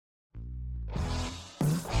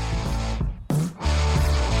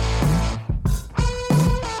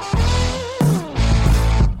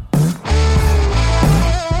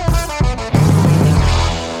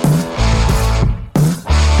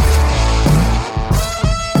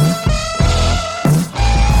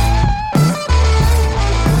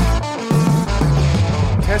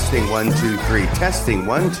Testing 1 2 3. Testing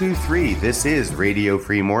 1 2 3. This is Radio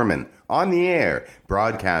Free Mormon on the air,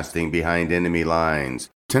 broadcasting behind enemy lines.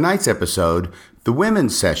 Tonight's episode, the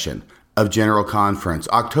women's session of General Conference,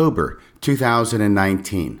 October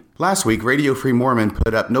 2019. Last week, Radio Free Mormon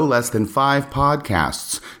put up no less than 5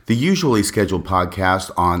 podcasts, the usually scheduled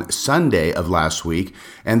podcast on Sunday of last week,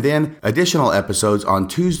 and then additional episodes on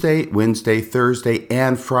Tuesday, Wednesday, Thursday,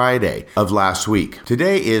 and Friday of last week.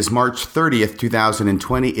 Today is March 30th,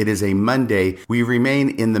 2020. It is a Monday. We remain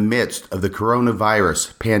in the midst of the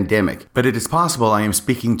coronavirus pandemic, but it is possible I am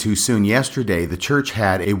speaking too soon. Yesterday, the church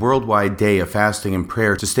had a worldwide day of fasting and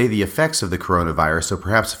prayer to stay the effects of the coronavirus, so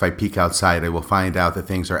perhaps if I peek outside, I will find out that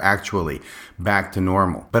things are actually back to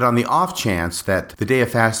normal. But on the off chance that the day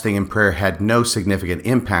of fasting and prayer had no significant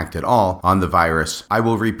impact at all on the virus, I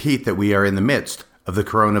will repeat that we are in the midst of the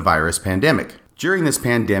coronavirus pandemic. During this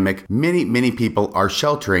pandemic, many people are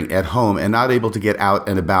sheltering at home and not able to get out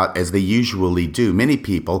and about as they usually do. Many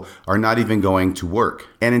people are not even going to work.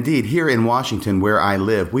 And indeed, here in Washington, where I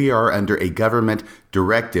live, we are under a government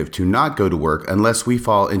directive to not go to work unless we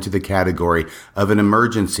fall into the category of an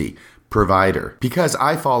emergency provider. Because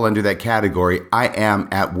I fall under that category, I am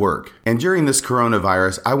at work. And during this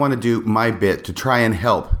coronavirus, I want to do my bit to try and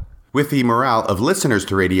help with the morale of listeners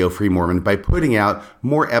to Radio Free Mormon by putting out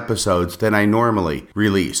more episodes than I normally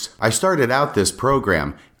release. I started out this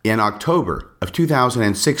program in October of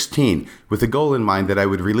 2016 with the goal in mind that I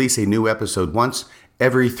would release a new episode once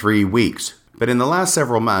every 3 weeks. But in the last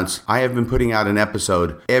several months, I have been putting out an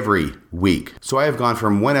episode every week. So I have gone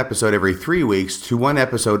from one episode every 3 weeks to one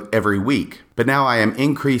episode every week. But now I am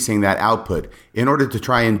increasing that output in order to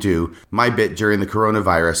try and do my bit during the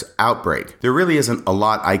coronavirus outbreak. There really isn't a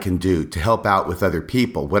lot I can do to help out with other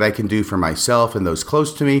people. What I can do for myself and those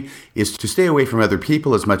close to me is to stay away from other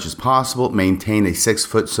people as much as possible, maintain a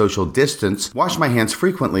 6-foot social distance, wash my hands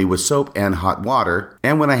frequently with soap and hot water,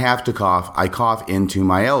 and when I have to cough, I cough into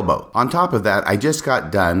my elbow. On top of that, I just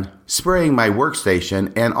got done spraying my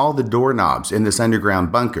workstation and all the doorknobs in this underground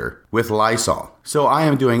bunker with Lysol. So I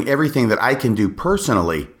am doing everything that I can do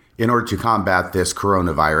personally in order to combat this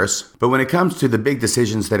coronavirus. But when it comes to the big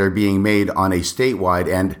decisions that are being made on a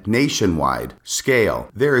statewide and nationwide scale,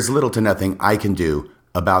 there is little to nothing I can do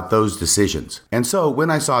about those decisions. And so when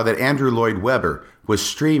I saw that Andrew Lloyd Webber was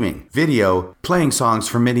streaming video, playing songs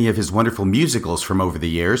from many of his wonderful musicals from over the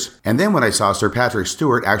years, and then when I saw Sir Patrick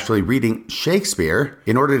Stewart actually reading Shakespeare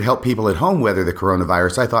in order to help people at home weather the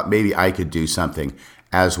coronavirus, I thought maybe I could do something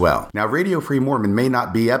as well. Now, Radio Free Mormon may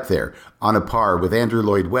not be up there on a par with Andrew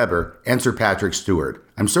Lloyd Webber and Sir Patrick Stewart.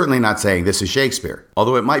 I'm certainly not saying this is Shakespeare,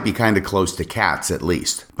 although it might be kind of close to Cats at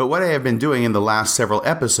least. But what I have been doing in the last several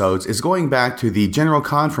episodes is going back to the General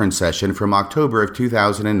Conference session from October of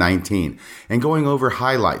 2019 and going over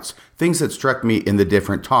highlights, things that struck me in the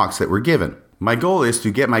different talks that were given. My goal is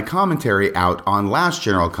to get my commentary out on last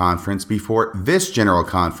General Conference before this General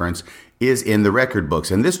Conference is in the record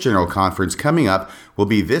books. And this General Conference coming up will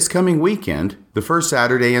be this coming weekend, the first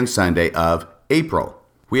Saturday and Sunday of April.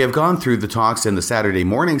 We have gone through the talks in the Saturday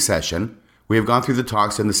morning session. We have gone through the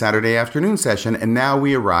talks in the Saturday afternoon session, and now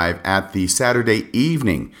we arrive at the Saturday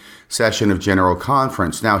evening session of General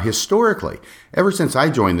Conference. Now, historically, ever since I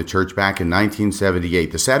joined the church back in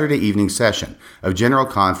 1978, the Saturday evening session of General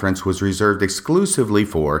Conference was reserved exclusively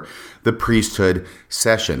for the priesthood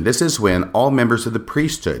session. This is when all members of the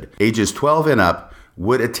priesthood, ages 12 and up,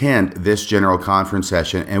 would attend this General Conference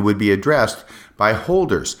session and would be addressed by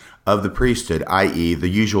holders of the priesthood, i.e. the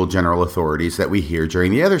usual general authorities that we hear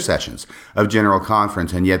during the other sessions of General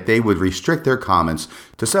Conference, and yet they would restrict their comments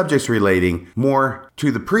to subjects relating more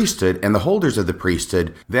to the priesthood and the holders of the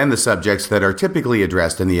priesthood than the subjects that are typically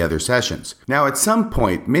addressed in the other sessions. Now, at some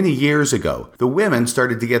point, many years ago, the women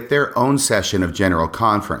started to get their own session of General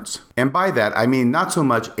Conference. And by that, I mean not so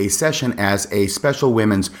much a session as a special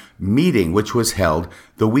women's meeting, which was held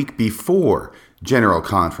the week before General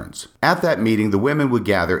Conference. At that meeting, the women would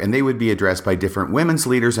gather and they would be addressed by different women's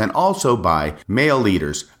leaders and also by male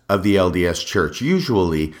leaders of the LDS Church,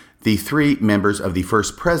 usually the 3 members of the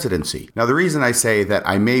First Presidency. Now, the reason I say that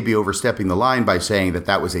I may be overstepping the line by saying that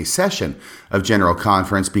that was a session of General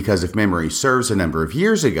Conference, because if memory serves, a number of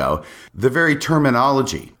years ago, the very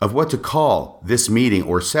terminology of what to call this meeting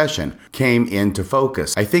or session came into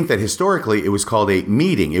focus. I think that historically it was called a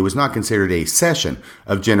meeting. It was not considered a session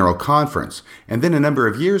of General Conference. And then a number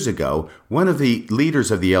of years ago, one of the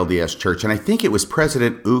leaders of the LDS Church, and I think it was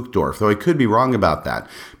President Uchtdorf, though I could be wrong about that,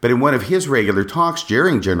 but in one of his regular talks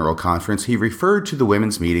during General Conference, he referred to the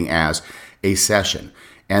women's meeting as a session.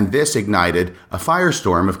 and this ignited a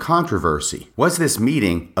firestorm of controversy. Was this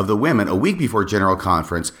meeting of the women a week before General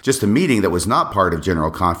Conference just a meeting that was not part of General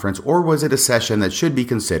Conference, or was it a session that should be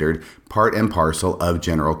considered part and parcel of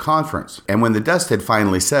General Conference? And when the dust had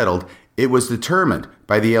finally settled, it was determined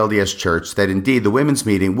by the LDS Church that indeed the women's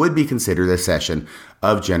meeting would be considered a session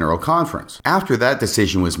of General Conference. After that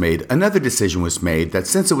decision was made, another decision was made that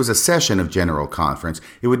since it was a session of General Conference,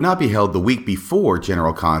 it would not be held the week before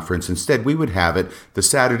General Conference. Instead, we would have it the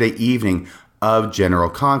Saturday evening of General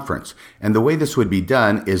Conference. And the way this would be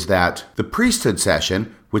done is that the priesthood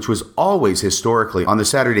session, which was always historically on the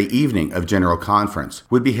Saturday evening of General Conference,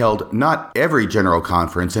 would be held not every General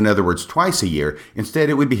Conference, in other words, twice a year. Instead,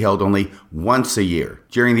 it would be held only once a year,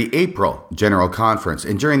 during the April General Conference.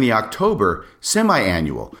 And during the October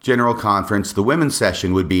semi-annual General Conference, the women's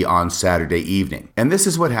session would be on Saturday evening. And this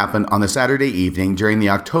is what happened on the Saturday evening during the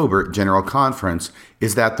October General Conference,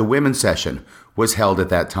 is that the women's session was held at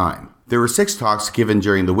that time. There were 6 talks given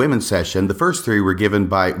during the women's session. The first 3 were given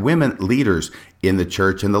by women leaders in the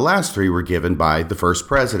church, and the last 3 were given by the First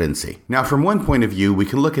Presidency. Now, from one point of view, we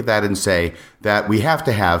can look at that and say that we have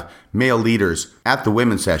to have male leaders at the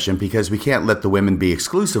women's session because we can't let the women be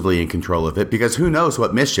exclusively in control of it, because who knows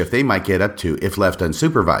what mischief they might get up to if left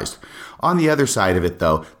unsupervised. On the other side of it,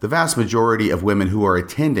 though, the vast majority of women who are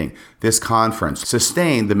attending this conference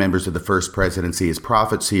sustain the members of the First Presidency as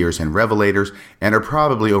prophets, seers, and revelators, and are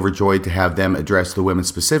probably overjoyed to have them address the women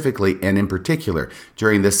specifically and in particular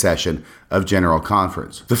during this session of General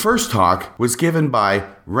Conference. The first talk was given by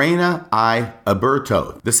Reina I.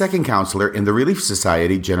 Aburto, the second counselor in the Relief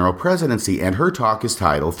Society General Presidency, and her talk is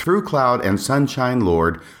titled, "Through Cloud and Sunshine,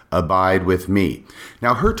 Lord, Abide with Me."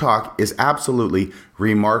 Now, her talk is absolutely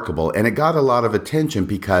remarkable, and it got a lot of attention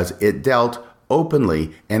because it dealt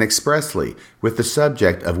openly and expressly with the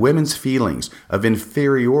subject of women's feelings of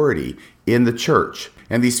inferiority in the church.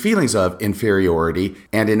 And these feelings of inferiority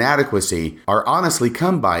and inadequacy are honestly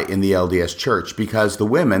come by in the LDS Church because the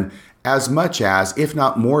women, as much as, if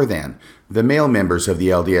not more than, the male members of the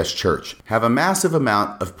LDS Church, have a massive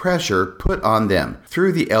amount of pressure put on them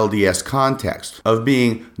through the LDS context of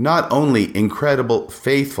being not only incredible,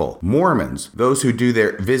 faithful Mormons, those who do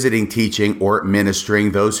their visiting, teaching, or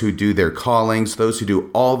ministering, those who do their callings, those who do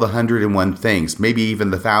all the 101 things, maybe even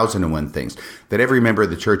the 1,001 things that every member of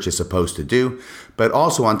the church is supposed to do. But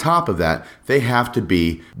also on top of that, they have to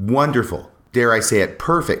be wonderful, dare I say it,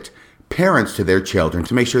 perfect parents to their children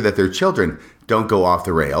to make sure that their children don't go off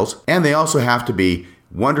the rails. And they also have to be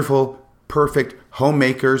wonderful, perfect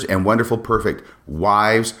homemakers and wonderful, perfect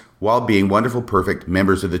wives while being wonderful, perfect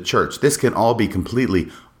members of the church. This can all be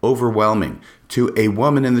completely overwhelming to a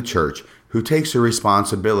woman in the church who takes her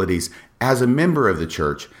responsibilities as a member of the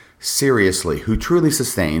church seriously, who truly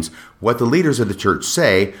sustains what the leaders of the church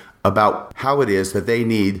say about how it is that they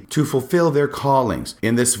need to fulfill their callings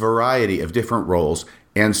in this variety of different roles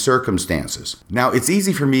and circumstances. Now, it's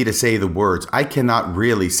easy for me to say the words. I cannot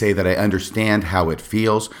really say that I understand how it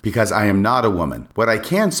feels because I am not a woman. What I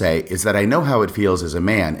can say is that I know how it feels as a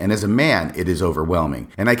man, and as a man, it is overwhelming.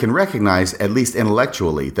 And I can recognize, at least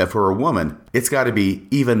intellectually, that for a woman, it's got to be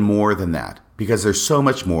even more than that because there's so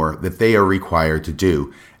much more that they are required to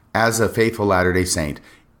do as a faithful Latter-day Saint,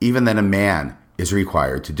 even than a man is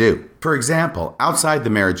required to do. For example, outside the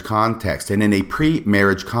marriage context and in a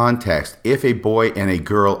pre-marriage context, if a boy and a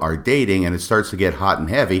girl are dating and it starts to get hot and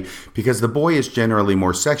heavy because the boy is generally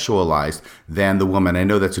more sexualized than the woman. I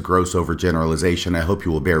know that's a gross overgeneralization. I hope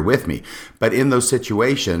you will bear with me. But in those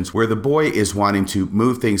situations where the boy is wanting to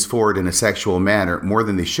move things forward in a sexual manner more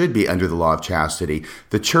than they should be under the law of chastity,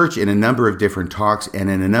 the church in a number of different talks and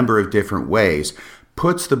in a number of different ways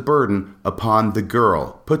puts the burden upon the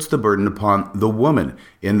girl, puts the burden upon the woman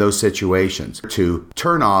in those situations to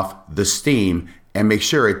turn off the steam and make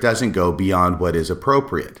sure it doesn't go beyond what is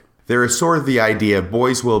appropriate. There is sort of the idea of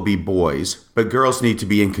boys will be boys, but girls need to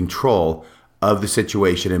be in control of the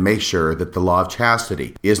situation and make sure that the law of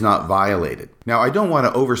chastity is not violated. Now, I don't want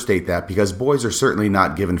to overstate that because boys are certainly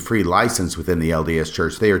not given free license within the LDS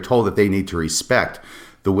Church. They are told that they need to respect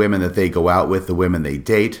the women that they go out with, the women they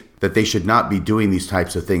date, that they should not be doing these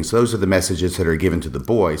types of things. Those are the messages that are given to the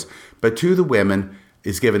boys. But to the women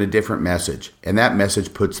is given a different message, and that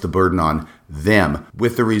message puts the burden on them,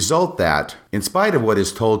 with the result that, in spite of what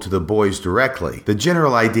is told to the boys directly, the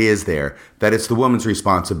general idea is there that it's the woman's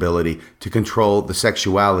responsibility to control the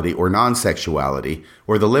sexuality or non-sexuality,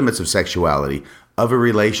 or the limits of sexuality, of a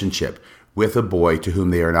relationship with a boy to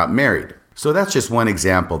whom they are not married. So that's just one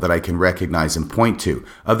example that I can recognize and point to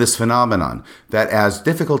of this phenomenon, that as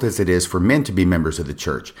difficult as it is for men to be members of the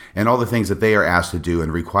church and all the things that they are asked to do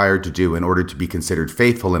and required to do in order to be considered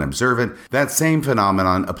faithful and observant, that same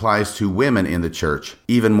phenomenon applies to women in the church,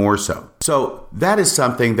 even more so. So that is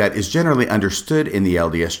something that is generally understood in the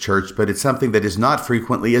LDS church, but it's something that is not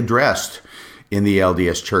frequently addressed in the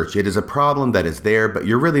LDS church. It is a problem that is there, but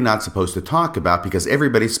you're really not supposed to talk about because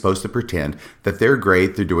everybody's supposed to pretend that they're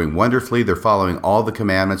great, they're doing wonderfully, they're following all the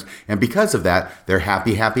commandments, and because of that, they're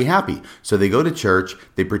happy, happy, happy. So they go to church,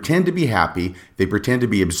 they pretend to be happy, they pretend to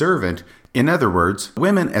be observant. In other words,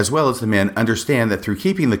 women as well as the men understand that through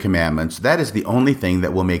keeping the commandments, that is the only thing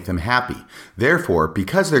that will make them happy. Therefore,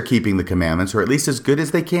 because they're keeping the commandments, or at least as good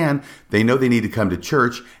as they can, they know they need to come to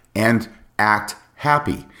church and act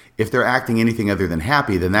happy. If they're acting anything other than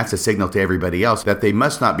happy, then that's a signal to everybody else that they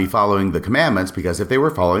must not be following the commandments, because if they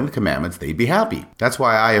were following the commandments, they'd be happy. That's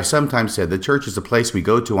why I have sometimes said the church is a place we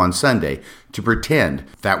go to on Sunday to pretend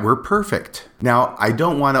that we're perfect. Now, I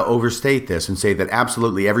don't want to overstate this and say that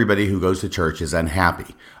absolutely everybody who goes to church is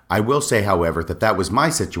unhappy. I will say, however, that that was my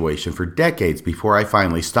situation for decades before I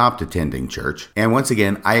finally stopped attending church. And once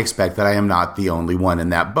again, I expect that I am not the only one in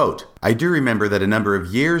that boat. I do remember that a number of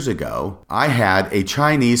years ago, I had a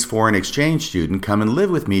Chinese foreign exchange student come and live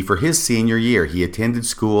with me for his senior year. He attended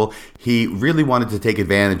school. He really wanted to take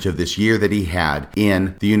advantage of this year that he had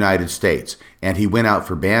in the United States. And he went out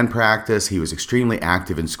for band practice. He was extremely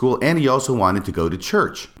active in school, and he also wanted to go to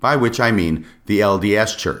church, by which I mean the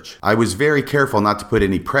LDS church. I was very careful not to put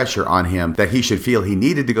any pressure on him that he should feel he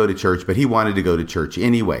needed to go to church, but he wanted to go to church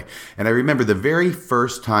anyway. And I remember the very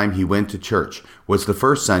first time he went to church was the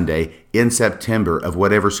first Sunday in September of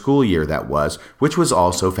whatever school year that was, which was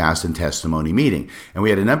also Fast and Testimony meeting. And we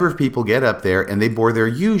had a number of people get up there, and they bore their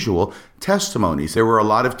usual testimonies. There were a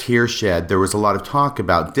lot of tears shed. There was a lot of talk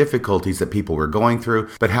about difficulties that people were going through,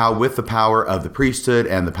 but how with the power of the priesthood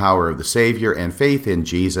and the power of the Savior and faith in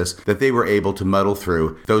Jesus, that they were able to muddle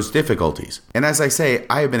through those difficulties. And as I say,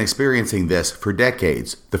 I have been experiencing this for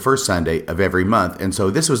decades, the first Sunday of every month, and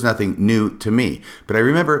so this was nothing new to me. But I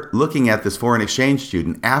remember looking at this foreign exchange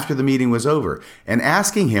student after the meeting was over and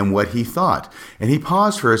asking him what he thought. And he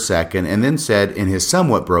paused for a second and then said in his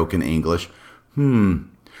somewhat broken English,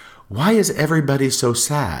 why is everybody so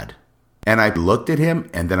sad? And I looked at him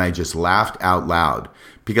and then I just laughed out loud,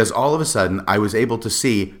 because all of a sudden I was able to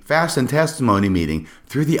see Fast and Testimony meeting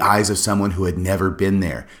through the eyes of someone who had never been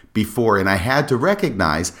there before. And I had to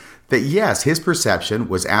recognize that yes, his perception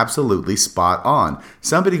was absolutely spot on.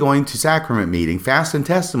 Somebody going to sacrament meeting, Fast and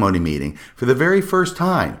Testimony meeting for the very first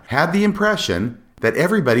time had the impression that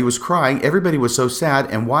everybody was crying, everybody was so sad,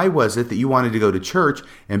 and why was it that you wanted to go to church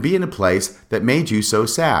and be in a place that made you so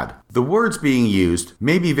sad? The words being used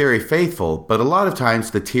may be very faithful, but a lot of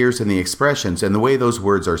times the tears and the expressions and the way those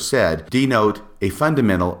words are said denote a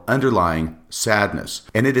fundamental underlying sadness.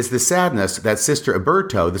 And it is the sadness that Sister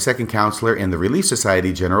Aburto, the second counselor in the Relief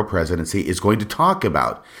Society General Presidency, is going to talk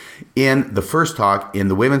about in the first talk in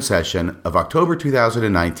the women's session of October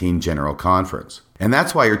 2019 General Conference. And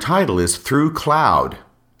that's why her title is Through Cloud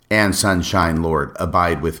and Sunshine, Lord,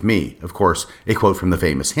 Abide With Me. Of course, a quote from the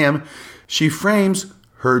famous hymn. She frames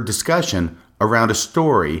her discussion around a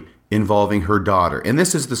story involving her daughter. And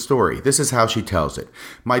this is the story. This is how she tells it.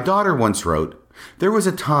 My daughter once wrote, "There was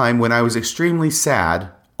a time when I was extremely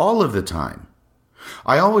sad all of the time.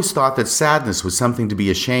 I always thought that sadness was something to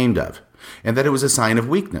be ashamed of and that it was a sign of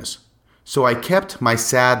weakness. So I kept my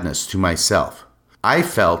sadness to myself. I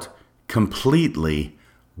felt completely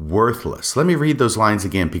worthless." Let me read those lines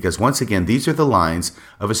again, because once again, these are the lines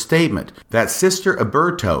of a statement that Sister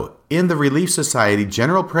Aburto in the Relief Society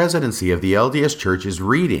General Presidency of the LDS Church is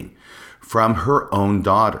reading from her own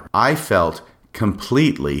daughter. I felt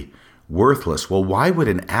completely worthless. Well, why would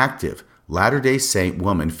an active Latter-day Saint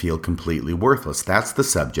woman feel completely worthless? That's the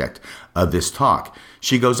subject of this talk.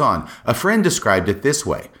 She goes on, a friend described it this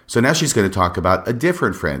way. So now she's going to talk about a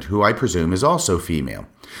different friend who I presume is also female.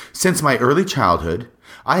 Since my early childhood,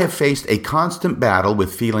 I have faced a constant battle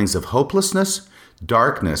with feelings of hopelessness,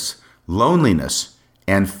 darkness, loneliness,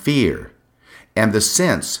 and fear, and the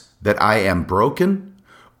sense that I am broken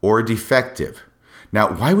or defective. Now,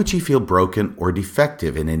 why would she feel broken or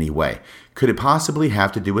defective in any way? Could it possibly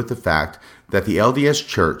have to do with the fact that the LDS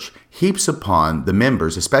Church heaps upon the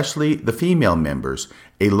members, especially the female members,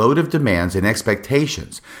 a load of demands and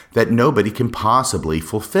expectations that nobody can possibly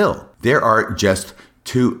fulfill? There are just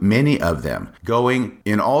too many of them, going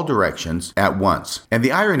in all directions at once. And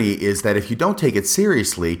the irony is that if you don't take it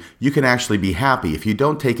seriously, you can actually be happy. If you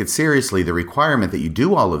don't take it seriously, the requirement that you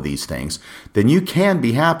do all of these things, then you can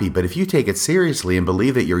be happy. But if you take it seriously and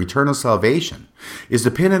believe that your eternal salvation is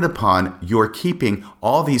dependent upon your keeping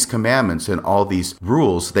all these commandments and all these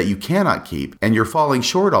rules that you cannot keep, and you're falling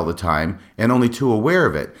short all the time and only too aware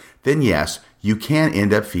of it, then yes, you can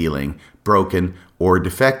end up feeling broken or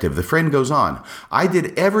defective. The friend goes on, I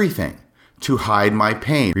did everything to hide my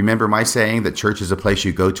pain. Remember my saying that church is a place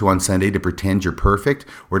you go to on Sunday to pretend you're perfect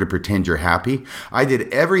or to pretend you're happy? I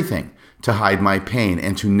did everything to hide my pain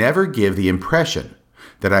and to never give the impression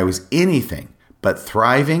that I was anything but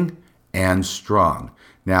thriving and strong.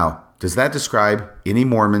 Now, does that describe any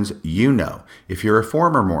Mormons you know? If you're a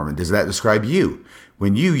former Mormon, does that describe you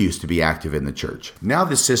when you used to be active in the church? Now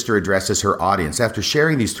this sister addresses her audience. After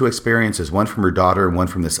sharing these two experiences, one from her daughter and one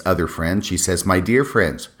from this other friend, she says, my dear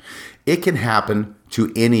friends, it can happen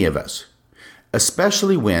to any of us,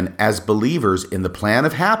 especially when, as believers in the plan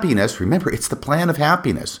of happiness, remember, it's the plan of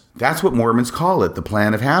happiness. That's what Mormons call it, the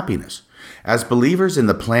plan of happiness. As believers in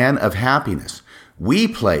the plan of happiness, we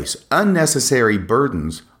place unnecessary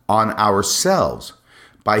burdens on ourselves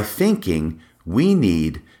by thinking we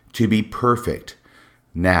need to be perfect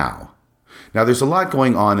now. Now, there's a lot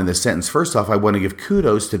going on in this sentence. First off, I want to give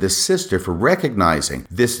kudos to this sister for recognizing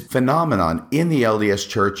this phenomenon in the LDS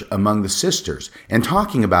Church among the sisters and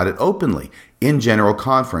talking about it openly in General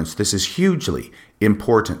Conference. This is hugely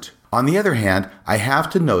important. On the other hand, I have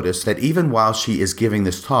to notice that even while she is giving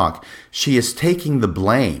this talk, she is taking the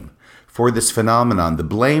blame for this phenomenon, the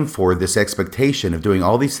blame for this expectation of doing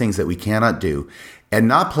all these things that we cannot do, and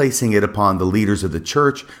not placing it upon the leaders of the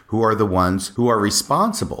church who are the ones who are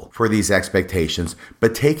responsible for these expectations,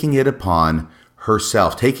 but taking it upon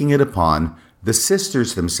herself, taking it upon the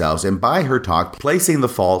sisters themselves, and by her talk, placing the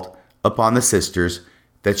fault upon the sisters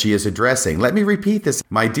that she is addressing. Let me repeat this.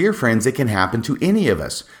 My dear friends, it can happen to any of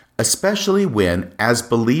us, especially when, as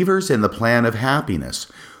believers in the plan of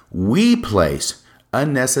happiness, we place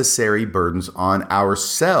unnecessary burdens on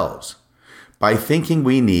ourselves by thinking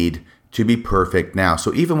we need to be perfect now.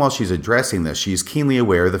 So even while she's addressing this, she's keenly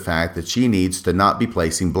aware of the fact that she needs to not be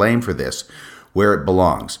placing blame for this where it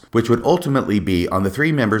belongs, which would ultimately be on the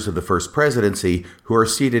three members of the First Presidency who are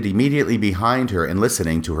seated immediately behind her and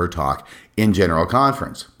listening to her talk in General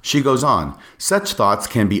Conference. She goes on, such thoughts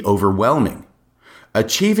can be overwhelming.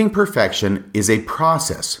 Achieving perfection is a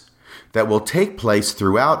process that will take place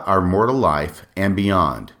throughout our mortal life and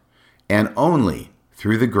beyond, and only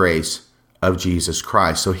through the grace of Jesus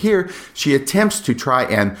Christ. So here she attempts to try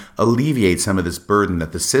and alleviate some of this burden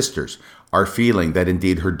that the sisters are feeling, that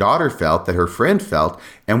indeed her daughter felt, that her friend felt,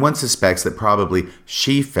 and one suspects that probably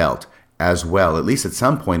she felt as well, at least at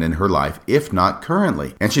some point in her life, if not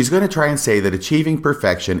currently. And she's going to try and say that achieving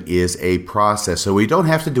perfection is a process, so we don't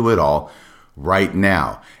have to do it all right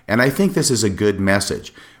now. And I think this is a good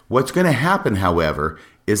message. What's going to happen, however,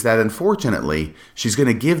 is that unfortunately, she's going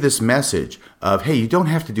to give this message of, hey, you don't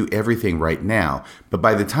have to do everything right now. But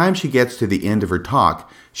by the time she gets to the end of her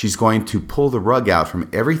talk, she's going to pull the rug out from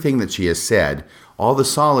everything that she has said, all the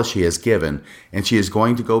solace she has given, and she is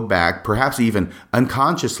going to go back, perhaps even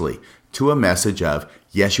unconsciously, to a message of,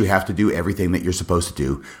 yes, you have to do everything that you're supposed to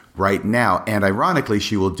do right now. And ironically,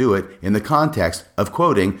 she will do it in the context of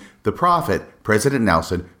quoting the prophet, President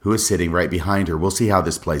Nelson, who is sitting right behind her. We'll see how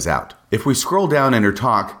this plays out. If we scroll down in her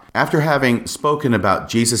talk, after having spoken about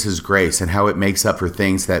Jesus' grace and how it makes up for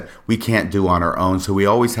things that we can't do on our own, so we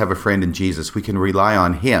always have a friend in Jesus, we can rely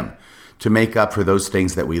on him to make up for those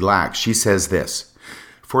things that we lack. She says this,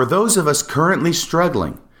 for those of us currently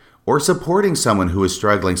struggling or supporting someone who is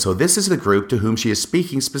struggling, so this is the group to whom she is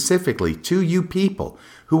speaking specifically, to you people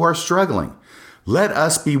who are struggling, let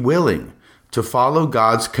us be willing to follow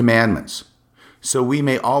God's commandments so we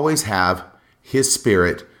may always have his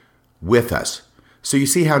Spirit with us. So you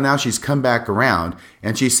see how now she's come back around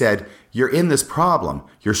and she said, you're in this problem.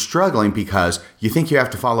 You're struggling because you think you have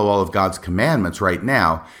to follow all of God's commandments right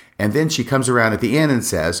now. And then she comes around at the end and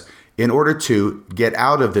says, in order to get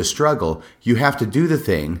out of this struggle, you have to do the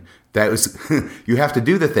thing that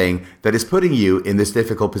is putting you in this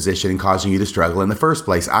difficult position and causing you to struggle in the first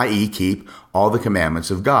place, i.e., keep all the commandments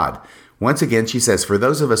of God. Once again, she says, for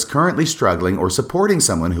those of us currently struggling or supporting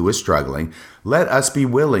someone who is struggling, let us be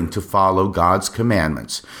willing to follow God's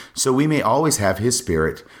commandments so we may always have his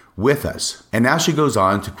Spirit with us. And now she goes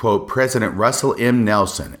on to quote President Russell M.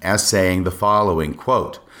 Nelson as saying the following,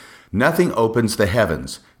 quote, nothing opens the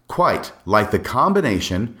heavens quite like the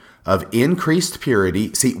combination of increased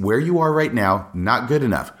purity. See, where you are right now, not good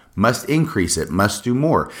enough, must increase it, must do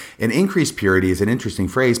more. And increased purity is an interesting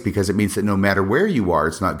phrase because it means that no matter where you are,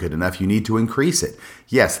 it's not good enough. You need to increase it.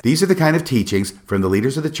 Yes, these are the kind of teachings from the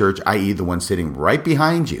leaders of the church, i.e. the one sitting right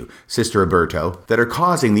behind you, Sister Roberto, that are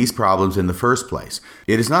causing these problems in the first place.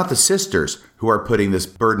 It is not the sisters who are putting this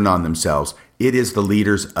burden on themselves. It is the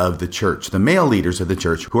leaders of the church, the male leaders of the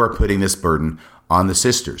church, who are putting this burden on the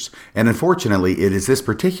sisters. And unfortunately, it is this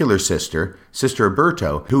particular sister, Sister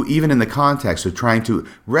Roberto, who even in the context of trying to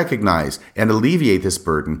recognize and alleviate this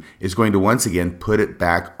burden is going to once again put it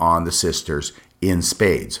back on the sisters in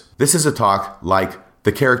spades. This is a talk like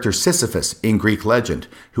the character Sisyphus in Greek legend,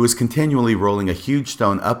 who is continually rolling a huge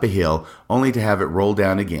stone up a hill only to have it roll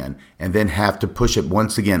down again, and then have to push it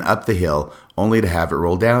once again up the hill only to have it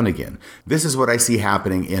roll down again. This is what I see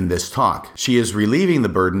happening in this talk. She is relieving the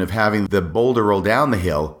burden of having the boulder roll down the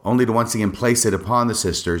hill only to once again place it upon the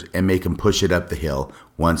sisters and make them push it up the hill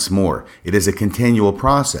once more. It is a continual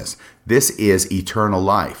process. This is eternal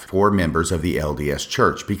life for members of the LDS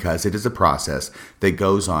Church because it is a process that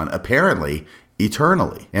goes on apparently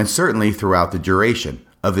eternally, and certainly throughout the duration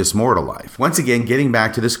of this mortal life. Once again, getting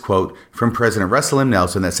back to this quote from President Russell M.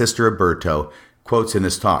 Nelson that Sister Roberto quotes in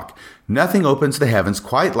this talk, "Nothing opens the heavens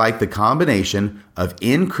quite like the combination of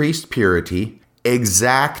increased purity,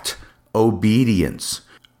 exact obedience,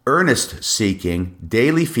 earnest seeking,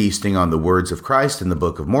 daily feasting on the words of Christ in the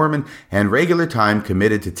Book of Mormon, and regular time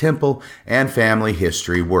committed to temple and family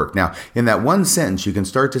history work." Now, in that one sentence, you can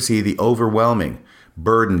start to see the overwhelming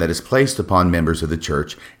burden that is placed upon members of the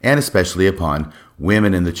church, and especially upon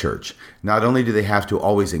women in the church. Not only do they have to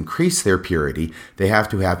always increase their purity, they have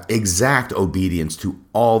to have exact obedience to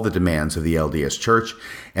all the demands of the LDS Church.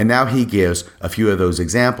 And now he gives a few of those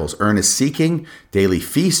examples. Earnest seeking, daily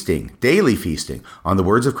feasting on the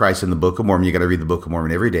words of Christ in the Book of Mormon. You got to read the Book of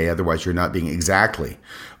Mormon every day, otherwise you're not being exactly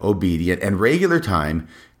obedient. And regular time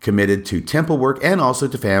committed to temple work and also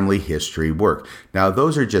to family history work. Now,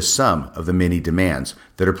 those are just some of the many demands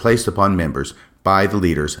that are placed upon members by the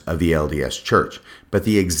leaders of the LDS Church. But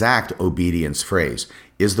the exact obedience phrase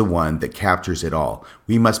is the one that captures it all.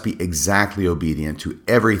 We must be exactly obedient to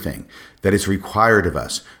everything that is required of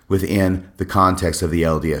us within the context of the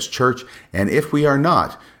LDS Church. And if we are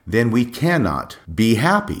not, then we cannot be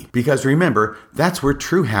happy. Because remember, that's where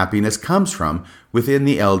true happiness comes from within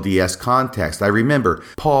the LDS context. I remember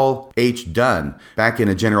Paul H. Dunn back in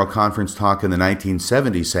a General Conference talk in the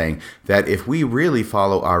 1970s saying that if we really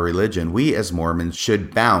follow our religion, we as Mormons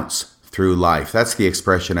should bounce through life. That's the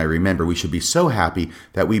expression I remember. We should be so happy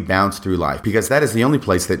that we bounce through life, because that is the only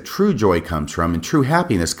place that true joy comes from and true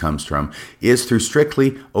happiness comes from, is through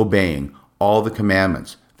strictly obeying all the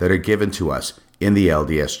commandments that are given to us in the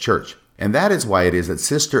LDS Church. And that is why it is that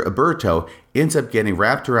Sister Roberto ends up getting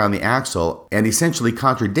wrapped around the axle and essentially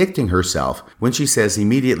contradicting herself when she says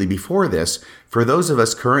immediately before this, for those of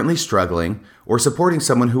us currently struggling or supporting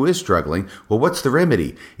someone who is struggling, well, what's the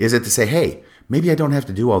remedy? Is it to say, hey, maybe I don't have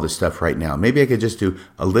to do all this stuff right now. Maybe I could just do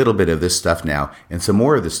a little bit of this stuff now and some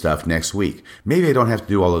more of this stuff next week. Maybe I don't have to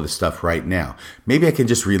do all of this stuff right now. Maybe I can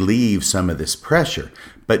just relieve some of this pressure.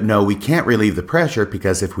 But no, we can't relieve the pressure,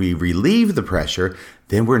 because if we relieve the pressure,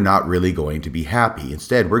 then we're not really going to be happy.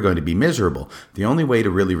 Instead, we're going to be miserable. The only way to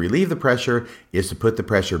really relieve the pressure is to put the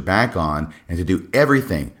pressure back on and to do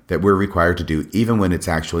everything that we're required to do, even when it's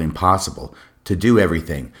actually impossible to do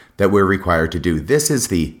everything that we're required to do. This is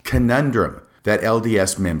the conundrum that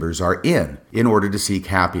LDS members are in order to seek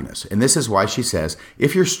happiness. And this is why she says,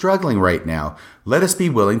 if you're struggling right now, let us be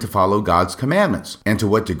willing to follow God's commandments. And to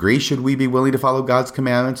what degree should we be willing to follow God's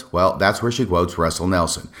commandments? Well, that's where she quotes Russell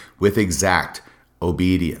Nelson, with exact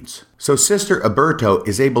obedience. So Sister Roberto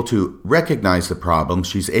is able to recognize the problem,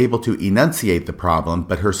 she's able to enunciate the problem,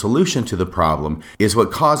 but her solution to the problem is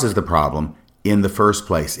what causes the problem in the first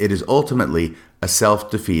place. It is ultimately a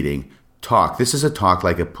self-defeating talk. This is a talk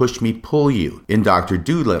like a push me, pull you in Dr.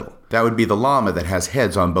 Dolittle. That would be the llama that has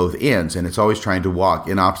heads on both ends, and it's always trying to walk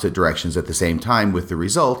in opposite directions at the same time, with the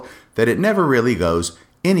result that it never really goes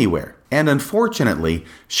anywhere. And unfortunately,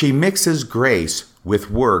 she mixes grace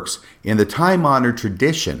with works in the time-honored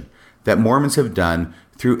tradition that Mormons have done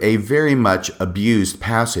through a very much abused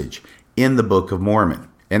passage in the Book of Mormon.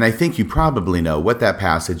 And I think you probably know what that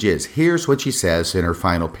passage is. Here's what she says in her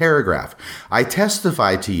final paragraph. I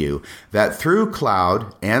testify to you that through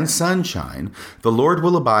cloud and sunshine, the Lord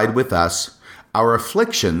will abide with us. Our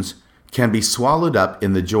afflictions can be swallowed up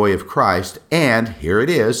in the joy of Christ. And here it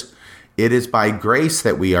is by grace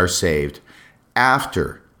that we are saved,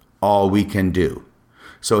 after all we can do.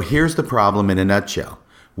 So here's the problem in a nutshell.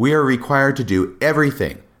 We are required to do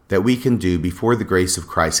everything that we can do before the grace of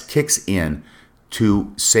Christ kicks in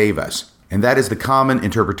to save us. And that is the common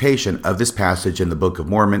interpretation of this passage in the Book of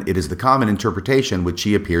Mormon. It is the common interpretation which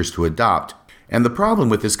she appears to adopt. And the problem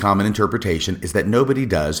with this common interpretation is that nobody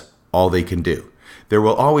does all they can do. There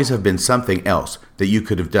will always have been something else that you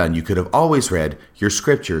could have done. You could have always read your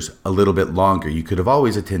scriptures a little bit longer. You could have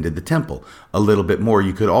always attended the temple a little bit more.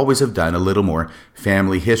 You could always have done a little more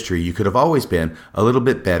family history. You could have always been a little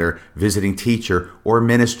bit better visiting teacher or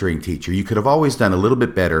ministering teacher. You could have always done a little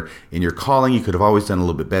bit better in your calling. You could have always done a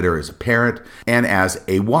little bit better as a parent and as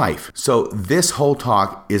a wife. So this whole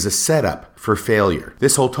talk is a setup for failure.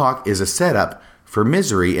 This whole talk is a setup for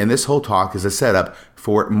misery, and this whole talk is a setup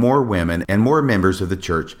for more women and more members of the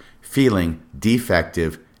church feeling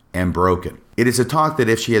defective and broken. It is a talk that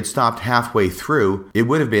if she had stopped halfway through, it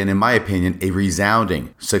would have been, in my opinion, a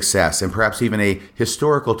resounding success and perhaps even a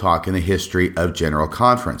historical talk in the history of General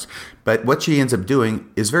Conference. But what she ends up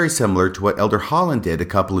doing is very similar to what Elder Holland did a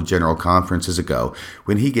couple of General Conferences ago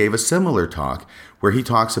when he gave a similar talk where he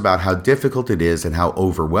talks about how difficult it is and how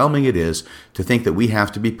overwhelming it is to think that we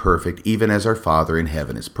have to be perfect even as our Father in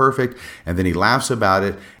heaven is perfect. And then he laughs about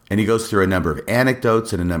it and he goes through a number of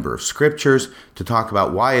anecdotes and a number of scriptures to talk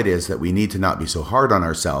about why it is that we need to not be so hard on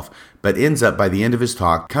ourselves, but ends up by the end of his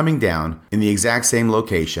talk coming down in the exact same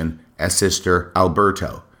location as Sister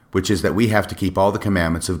Alberto, which is that we have to keep all the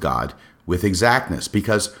commandments of God with exactness.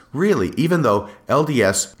 Because really, even though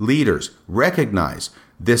LDS leaders recognize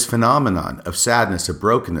this phenomenon of sadness, of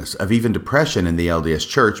brokenness, of even depression in the LDS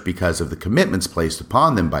Church because of the commitments placed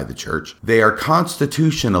upon them by the Church, they are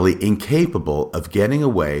constitutionally incapable of getting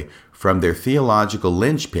away from their theological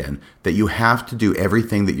linchpin that you have to do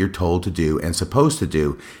everything that you're told to do and supposed to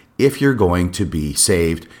do if you're going to be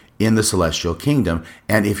saved in the celestial kingdom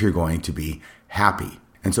and if you're going to be happy.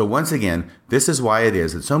 And so once again, this is why it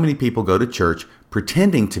is that so many people go to church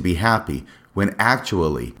pretending to be happy when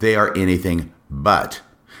actually they are anything but.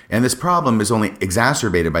 And this problem is only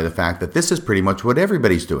exacerbated by the fact that this is pretty much what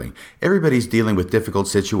everybody's doing. Everybody's dealing with difficult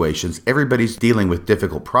situations. Everybody's dealing with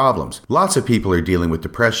difficult problems. Lots of people are dealing with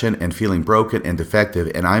depression and feeling broken and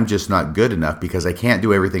defective, and I'm just not good enough because I can't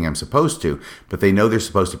do everything I'm supposed to. But they know they're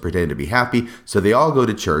supposed to pretend to be happy, so they all go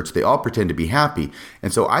to church. They all pretend to be happy.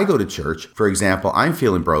 And so I go to church. For example, I'm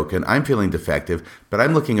feeling broken. I'm feeling defective, but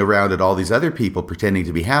I'm looking around at all these other people pretending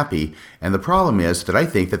to be happy. And the problem is that I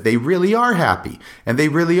think that they really are happy, and they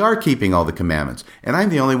really are keeping all the commandments. And I'm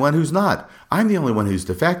the only one who's not. I'm the only one who's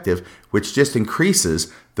defective, which just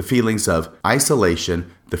increases the feelings of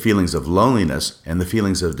isolation, the feelings of loneliness, and the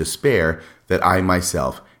feelings of despair that I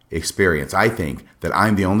myself experience. I think that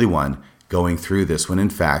I'm the only one going through this when in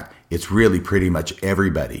fact, it's really pretty much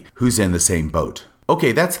everybody who's in the same boat.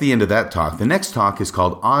 Okay, that's the end of that talk. The next talk is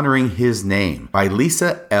called Honoring His Name by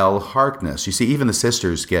Lisa L. Harkness. You see, even the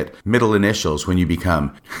sisters get middle initials when you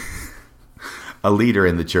become a leader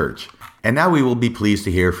in the church. And now we will be pleased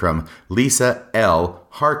to hear from Lisa L.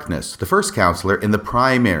 Harkness, the first counselor in the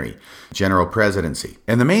primary general presidency.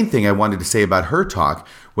 And the main thing I wanted to say about her talk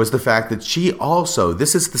was the fact that she also,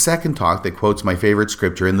 this is the second talk that quotes my favorite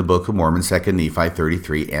scripture in the Book of Mormon, 2 Nephi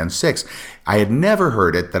 33 and 6. I had never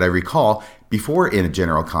heard it that I recall before in a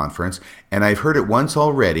general conference, and I've heard it once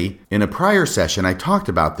already. In a prior session, I talked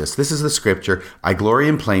about this. This is the scripture, I glory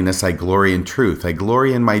in plainness, I glory in truth, I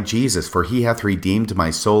glory in my Jesus, for he hath redeemed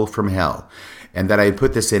my soul from hell. And that I had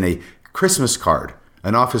put this in a Christmas card,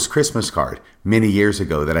 an office Christmas card, many years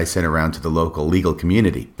ago that I sent around to the local legal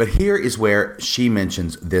community. But here is where she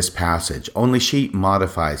mentions this passage, only she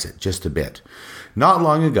modifies it just a bit. Not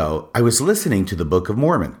long ago, I was listening to the Book of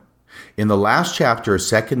Mormon. In the last chapter of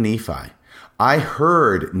 2 Nephi, I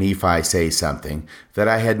heard Nephi say something that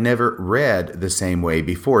I had never read the same way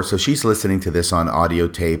before. So she's listening to this on audio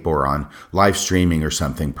tape or on live streaming or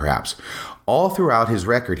something perhaps. All throughout his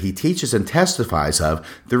record, he teaches and testifies of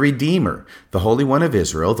the Redeemer, the Holy One of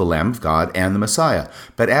Israel, the Lamb of God, and the Messiah.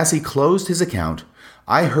 But as he closed his account,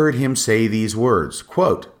 I heard him say these words,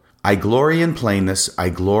 quote, I glory in plainness, I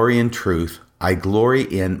glory in truth, I glory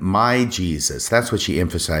in my Jesus. That's what she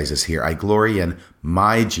emphasizes here. I glory in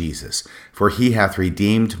my Jesus, for he hath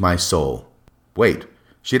redeemed my soul. Wait,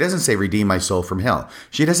 she doesn't say redeem my soul from hell.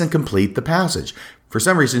 She doesn't complete the passage. For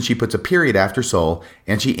some reason, she puts a period after soul,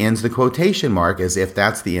 and she ends the quotation mark as if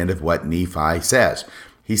that's the end of what Nephi says.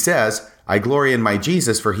 He says, I glory in my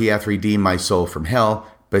Jesus, for he hath redeemed my soul from hell.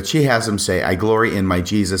 But she has him say, I glory in my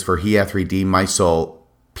Jesus, for he hath redeemed my soul,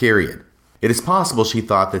 period. It is possible she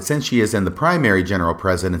thought that since she is in the primary general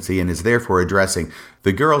presidency and is therefore addressing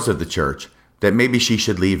the girls of the church, that maybe she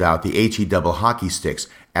should leave out the HE double hockey sticks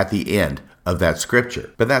at the end of that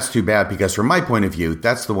scripture. But that's too bad because from my point of view,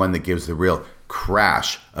 that's the one that gives the real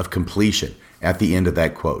crash of completion at the end of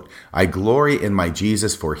that quote. I glory in my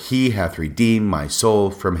Jesus, for he hath redeemed my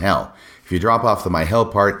soul from hell. If you drop off the my hell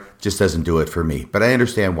part, just doesn't do it for me. But I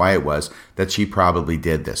understand why it was that she probably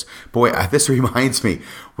did this. Boy, this reminds me,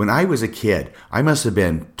 when I was a kid, I must have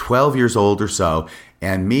been 12 years old or so,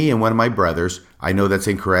 and me and one of my brothers, I know that's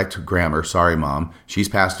incorrect grammar, sorry Mom, she's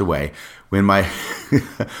passed away, when my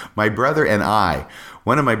my brother and I,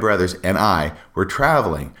 one of my brothers and I were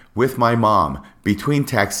traveling with my mom between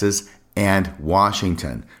Texas and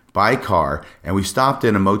Washington by car, and we stopped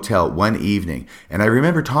in a motel one evening, and I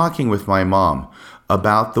remember talking with my mom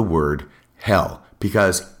about the word hell,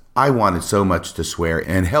 because I wanted so much to swear,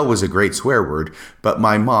 and hell was a great swear word, but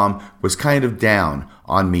my mom was kind of down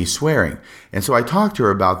on me swearing. And so I talked to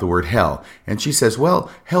her about the word hell, and she says,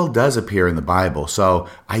 well, hell does appear in the Bible, so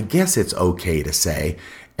I guess it's okay to say.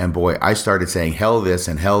 And boy, I started saying hell this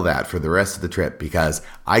and hell that for the rest of the trip because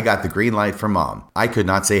I got the green light from Mom. I could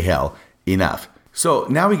not say hell enough. So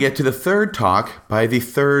now we get to the third talk by the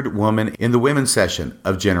third woman in the women's session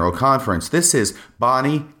of General Conference. This is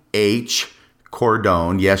Bonnie H.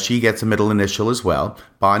 Cordone. Yes, she gets a middle initial as well.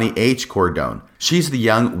 Bonnie H. Cordone. She's the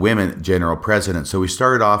Young Women General President. So we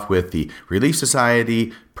started off with the Relief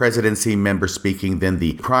Society presidency member speaking, then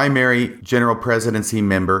the primary general presidency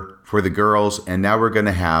member for the girls, and now we're going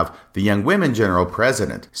to have the Young Women General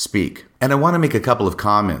President speak. And I want to make a couple of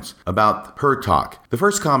comments about her talk. The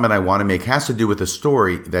first comment I want to make has to do with a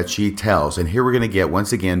story that she tells, and here we're going to get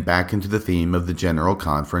once again back into the theme of the General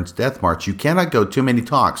Conference Death March. You cannot go too many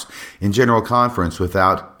talks in General Conference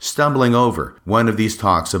without stumbling over one of these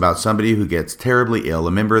talks about somebody who gets terribly ill,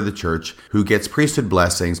 a member of the church who gets priesthood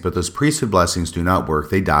blessings, but those priesthood blessings do not work.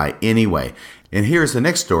 They die anyway. And here's the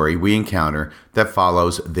next story we encounter that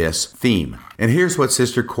follows this theme. And here's what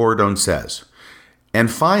Sister Cordone says. And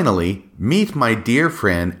finally, meet my dear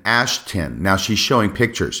friend Ashton. Now she's showing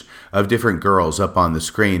pictures of different girls up on the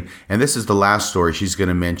screen. And this is the last story she's going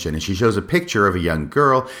to mention. And she shows a picture of a young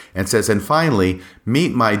girl and says, and finally,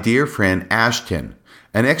 meet my dear friend Ashton,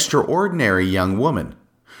 an extraordinary young woman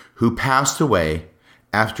who passed away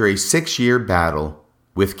after a 6-year battle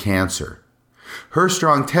with cancer. Her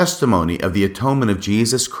strong testimony of the atonement of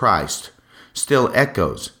Jesus Christ still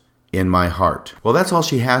echoes in my heart. Well, that's all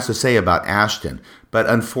she has to say about Ashton. But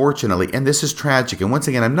unfortunately, and this is tragic, and once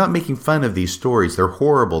again, I'm not making fun of these stories. They're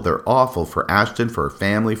horrible. They're awful for Ashton, for her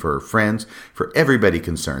family, for her friends, for everybody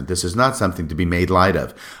concerned. This is not something to be made light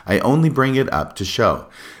of. I only bring it up to show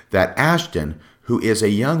that Ashton, who is a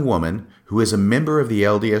young woman, who is a member of the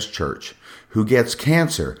LDS Church, who gets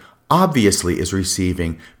cancer, obviously is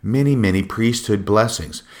receiving many, many priesthood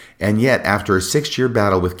blessings. And yet, after a 6-year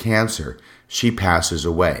battle with cancer, she passes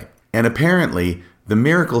away. And apparently, the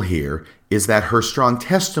miracle here is that her strong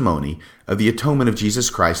testimony of the atonement of Jesus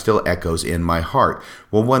Christ still echoes in my heart.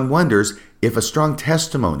 Well, one wonders if a strong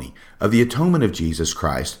testimony of the atonement of Jesus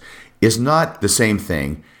Christ is not the same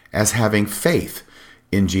thing as having faith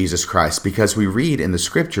in Jesus Christ, because we read in the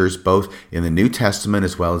scriptures, both in the New Testament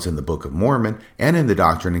as well as in the Book of Mormon and in the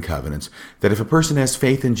Doctrine and Covenants, that if a person has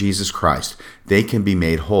faith in Jesus Christ, they can be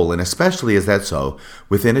made whole, and especially is that so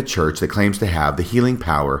within a church that claims to have the healing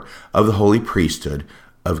power of the holy priesthood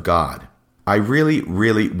of God. I really,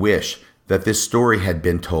 really wish that this story had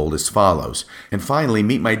been told as follows. And finally,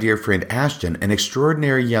 meet my dear friend Ashton, an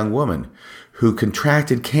extraordinary young woman who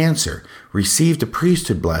contracted cancer, received a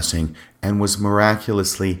priesthood blessing, and was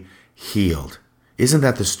miraculously healed. Isn't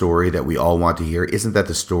that the story that we all want to hear? Isn't that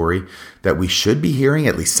the story that we should be hearing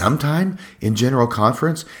at least sometime in General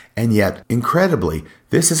Conference? And yet, incredibly,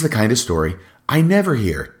 this is the kind of story I never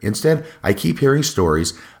hear. Instead, I keep hearing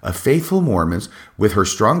stories of faithful Mormons with her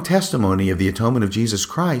strong testimony of the atonement of Jesus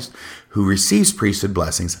Christ, who receives priesthood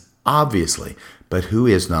blessings, obviously, but who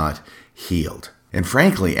is not healed. And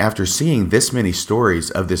frankly, after seeing this many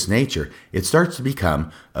stories of this nature, it starts to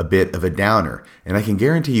become a bit of a downer. And I can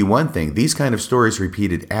guarantee you one thing, these kind of stories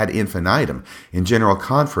repeated ad infinitum in General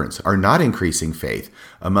Conference are not increasing faith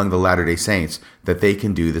among the Latter-day Saints that they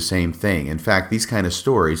can do the same thing. In fact, these kind of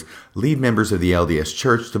stories lead members of the LDS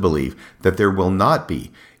Church to believe that there will not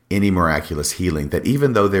be any miraculous healing, that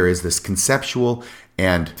even though there is this conceptual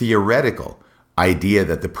and theoretical idea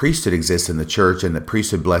that the priesthood exists in the church and that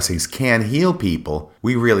priesthood blessings can heal people,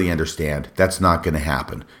 we really understand that's not going to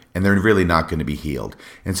happen, and they're really not going to be healed.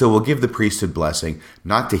 And so we'll give the priesthood blessing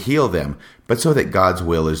not to heal them, but so that God's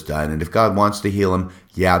will is done. And if God wants to heal them,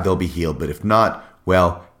 yeah, they'll be healed. But if not,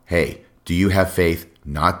 well, hey, do you have faith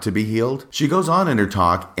not to be healed? She goes on in her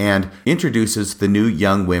talk and introduces the new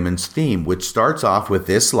Young Women's theme, which starts off with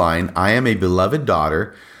this line, I am a beloved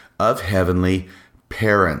daughter of heavenly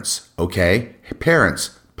parents. Okay?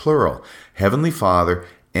 Parents, plural. Heavenly Father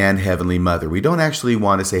and Heavenly Mother. We don't actually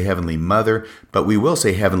want to say Heavenly Mother, but we will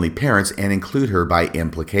say Heavenly Parents and include her by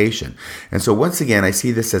implication. And so once again, I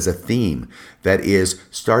see this as a theme that is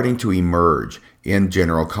starting to emerge in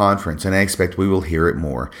General Conference, and I expect we will hear it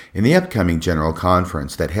more in the upcoming General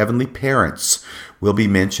Conference, that Heavenly Parents will be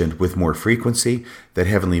mentioned with more frequency, that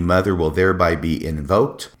Heavenly Mother will thereby be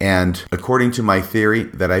invoked. And according to my theory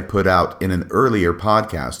that I put out in an earlier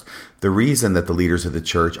podcast, the reason that the leaders of the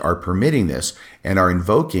church are permitting this and are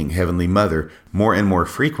invoking Heavenly Mother more and more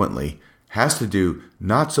frequently has to do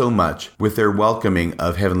not so much with their welcoming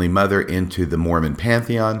of Heavenly Mother into the Mormon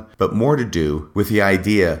pantheon, but more to do with the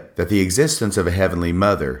idea that the existence of a Heavenly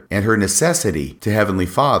Mother and her necessity to Heavenly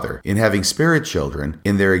Father in having spirit children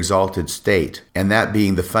in their exalted state, and that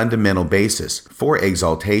being the fundamental basis for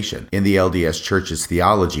exaltation in the LDS Church's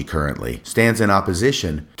theology currently, stands in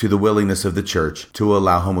opposition to the willingness of the Church to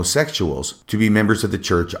allow homosexuals to be members of the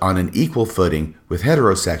Church on an equal footing with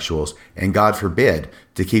heterosexuals, and God forbid,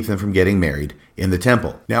 to keep them from getting married in the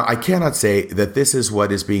temple. Now, I cannot say that this is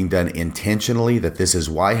what is being done intentionally, that this is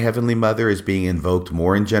why Heavenly Mother is being invoked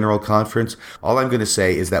more in General Conference. All I'm going to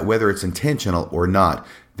say is that whether it's intentional or not,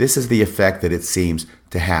 this is the effect that it seems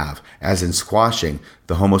to have, as in squashing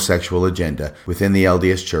the homosexual agenda within the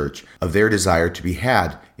LDS Church of their desire to be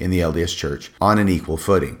had in the LDS Church on an equal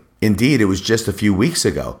footing. Indeed, it was just a few weeks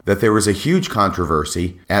ago that there was a huge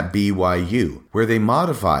controversy at BYU, where they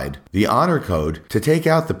modified the honor code to take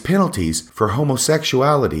out the penalties for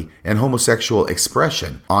homosexuality and homosexual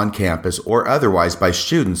expression on campus or otherwise by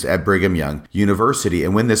students at Brigham Young University.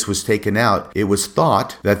 And when this was taken out, it was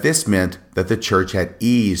thought that this meant that the church had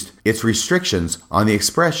eased its restrictions on the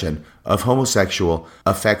expression of homosexual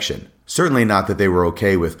affection. Certainly not that they were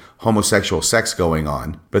okay with homosexual sex going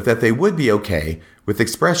on, but that they would be okay with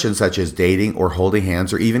expressions such as dating or holding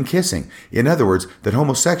hands or even kissing. In other words, that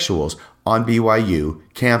homosexuals on BYU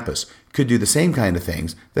campus could do the same kind of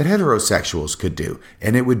things that heterosexuals could do,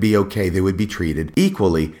 and it would be okay. They would be treated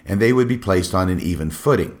equally, and they would be placed on an even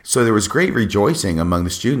footing. So there was great rejoicing among the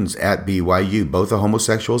students at BYU, both the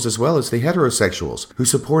homosexuals as well as the heterosexuals, who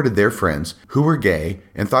supported their friends who were gay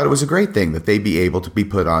and thought it was a great thing that they be able to be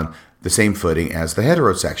put on the same footing as the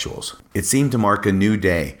heterosexuals. It seemed to mark a new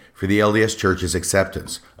day for the LDS Church's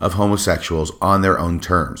acceptance of homosexuals on their own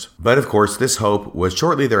terms. But of course, this hope was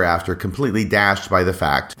shortly thereafter completely dashed by the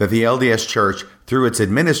fact that the LDS Church, through its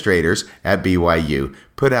administrators at BYU,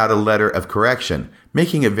 put out a letter of correction,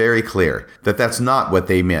 making it very clear that that's not what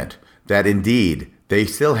they meant, that indeed they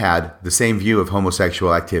still had the same view of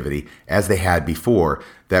homosexual activity as they had before,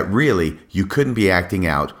 that really you couldn't be acting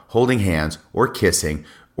out, holding hands, or kissing,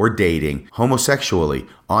 or dating homosexually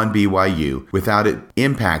on BYU without it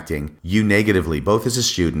impacting you negatively, both as a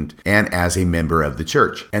student and as a member of the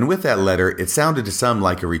church. And with that letter, it sounded to some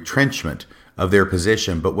like a retrenchment of their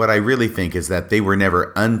position, but what I really think is that they were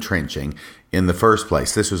never untrenching in the first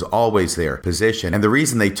place. This was always their position. And the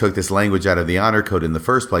reason they took this language out of the honor code in the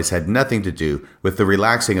first place had nothing to do with the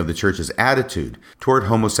relaxing of the church's attitude toward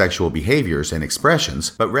homosexual behaviors and expressions,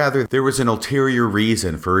 but rather there was an ulterior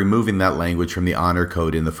reason for removing that language from the honor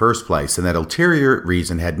code in the first place. And that ulterior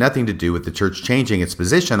reason had nothing to do with the church changing its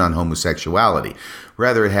position on homosexuality.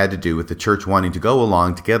 Rather, it had to do with the church wanting to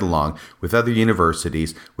get along with other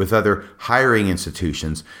universities, with other hiring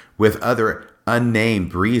institutions, with other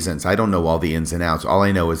unnamed reasons. I don't know all the ins and outs. All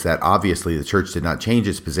I know is that obviously the church did not change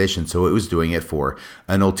its position, so it was doing it for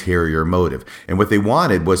an ulterior motive. And what they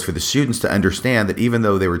wanted was for the students to understand that even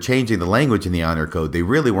though they were changing the language in the honor code, they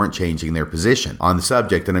really weren't changing their position on the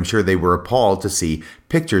subject. And I'm sure they were appalled to see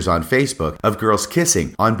pictures on Facebook of girls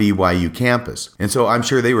kissing on BYU campus. And so I'm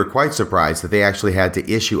sure they were quite surprised that they actually had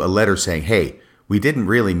to issue a letter saying, hey, we didn't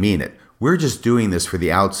really mean it. We're just doing this for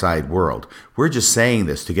the outside world. We're just saying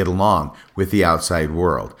this to get along with the outside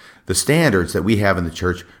world. The standards that we have in the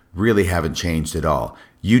church really haven't changed at all.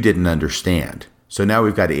 You didn't understand. So now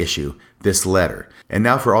we've got to issue this letter. And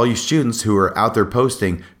now for all you students who are out there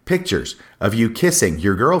posting pictures of you kissing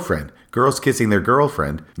your girlfriend, girls kissing their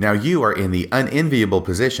girlfriend, now you are in the unenviable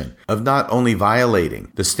position of not only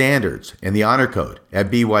violating the standards and the honor code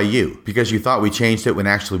at BYU because you thought we changed it when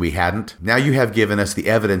actually we hadn't. Now you have given us the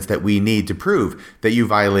evidence that we need to prove that you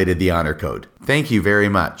violated the honor code. Thank you very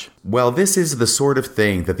much. Well, this is the sort of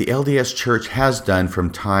thing that the LDS Church has done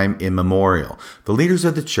from time immemorial. The leaders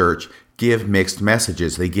of the church give mixed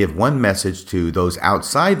messages. They give one message to those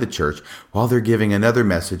outside the church while they're giving another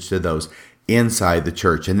message to those inside the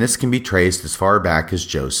church. And this can be traced as far back as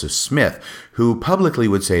Joseph Smith, who publicly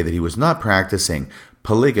would say that he was not practicing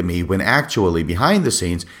polygamy when actually behind the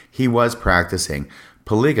scenes he was practicing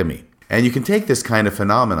polygamy. And you can take this kind of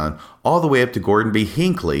phenomenon all the way up to Gordon B.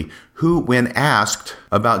 Hinckley, who, when asked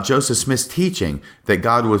about Joseph Smith's teaching that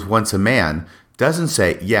God was once a man, doesn't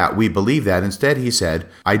say, yeah, we believe that. Instead, he said,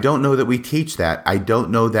 I don't know that we teach that. I don't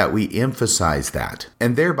know that we emphasize that.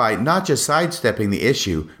 And thereby not just sidestepping the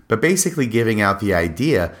issue, but basically giving out the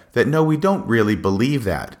idea that no, we don't really believe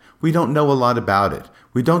that. We don't know a lot about it.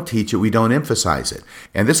 We don't teach it. We don't emphasize it.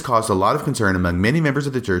 And this caused a lot of concern among many members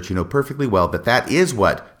of the church who know perfectly well that that is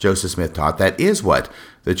what Joseph Smith taught. That is what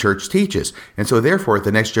the church teaches. And so therefore, at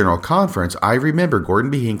the next General Conference, I remember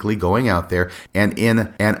Gordon B. Hinckley going out there and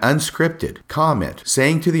in an unscripted comment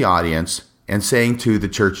saying to the audience and saying to the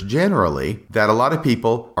church generally that a lot of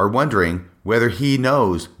people are wondering whether he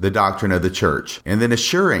knows the doctrine of the church, and then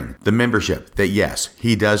assuring the membership that yes,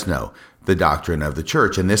 he does know the doctrine of the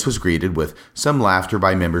church. And this was greeted with some laughter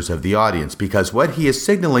by members of the audience, because what he is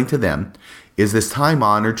signaling to them is this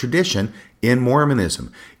time-honored tradition in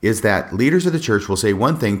Mormonism, is that leaders of the church will say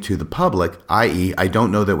one thing to the public, i.e., I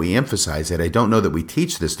don't know that we emphasize it, I don't know that we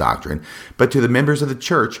teach this doctrine, but to the members of the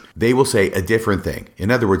church, they will say a different thing. In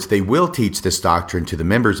other words, they will teach this doctrine to the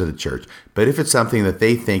members of the church, but if it's something that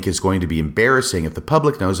they think is going to be embarrassing if the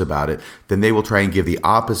public knows about it, then they will try and give the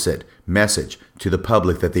opposite message to the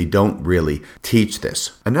public that they don't really teach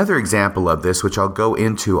this. Another example of this, which I'll go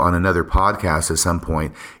into on another podcast at some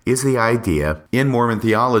point, is the idea in Mormon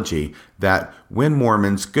theology that when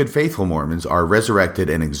Mormons, good faithful Mormons, are resurrected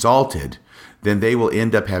and exalted, then they will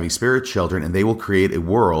end up having spirit children and they will create a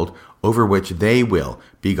world over which they will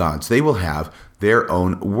be gods. They will have their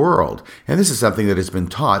own world. And this is something that has been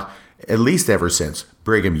taught at least ever since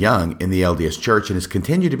Brigham Young in the LDS Church, and has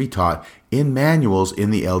continued to be taught in manuals in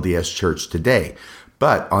the LDS Church today.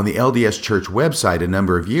 But on the LDS Church website a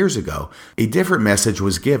number of years ago, a different message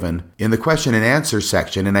was given in the question and answer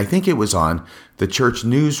section, and I think it was on the church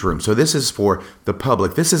newsroom. So this is for the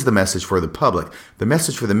public. This is the message for the public. The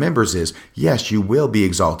message for the members is, yes, you will be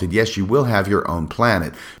exalted. Yes, you will have your own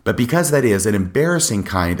planet. But because that is an embarrassing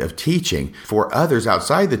kind of teaching for others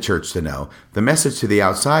outside the church to know, the message to the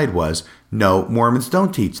outside was, no, Mormons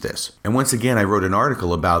don't teach this. And once again, I wrote an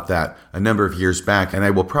article about that a number of years back, and I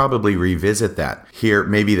will probably revisit that here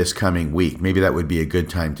maybe this coming week. Maybe that would be a good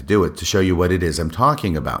time to do it, to show you what it is I'm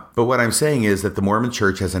talking about. But what I'm saying is that the Mormon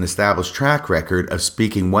Church has an established track record of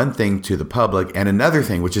speaking one thing to the public and another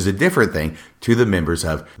thing, which is a different thing, to the members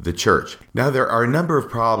of the church. Now, there are a number of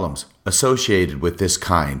problems associated with this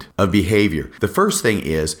kind of behavior. The first thing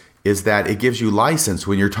is that it gives you license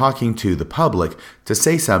when you're talking to the public to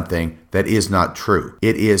say something that is not true.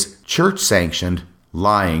 It is church-sanctioned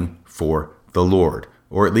lying for the Lord,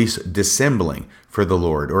 or at least dissembling for the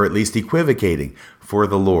Lord, or at least equivocating for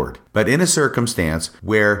the Lord. But in a circumstance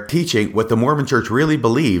where teaching what the Mormon Church really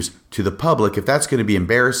believes to the public, if that's going to be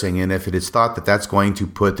embarrassing and if it is thought that that's going to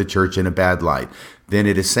put the church in a bad light, then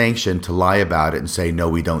it is sanctioned to lie about it and say, no,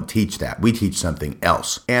 we don't teach that. We teach something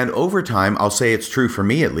else. And over time, I'll say it's true for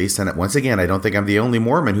me at least, and once again, I don't think I'm the only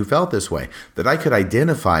Mormon who felt this way, that I could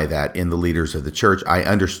identify that in the leaders of the church. I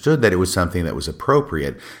understood that it was something that was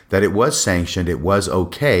appropriate, that it was sanctioned, it was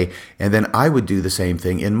okay, and then I would do the same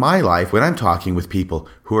thing in my life when I'm talking with people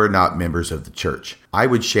who are not members of the church. I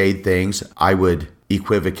would shade things, I would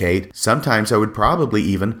equivocate, sometimes I would probably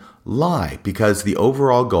even lie, because the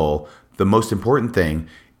overall goal, the most important thing,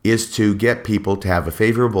 is to get people to have a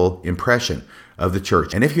favorable impression of the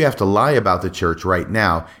church. And if you have to lie about the church right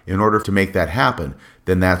now in order to make that happen,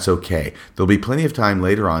 then that's okay. There'll be plenty of time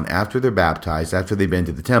later on, after they're baptized, after they've been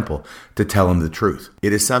to the temple, to tell them the truth.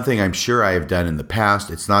 It is something I'm sure I have done in the past.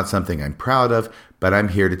 It's not something I'm proud of, but I'm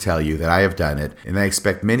here to tell you that I have done it, and I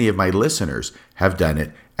expect many of my listeners have done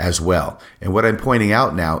it as well. And what I'm pointing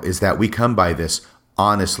out now is that we come by this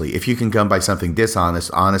honestly. If you can come by something dishonest,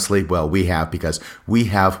 honestly, well, we have, because we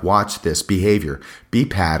have watched this behavior be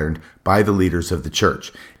patterned by the leaders of the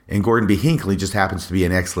church. And Gordon B. Hinckley just happens to be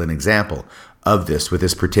an excellent example of this with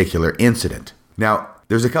this particular incident. Now,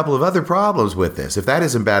 there's a couple of other problems with this. If that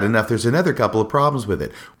isn't bad enough, there's another couple of problems with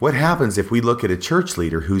it. What happens if we look at a church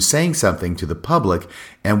leader who's saying something to the public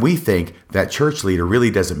and we think that church leader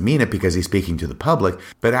really doesn't mean it because he's speaking to the public,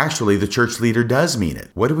 but actually the church leader does mean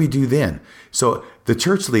it? What do we do then? So the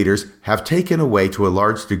church leaders have taken away to a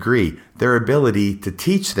large degree their ability to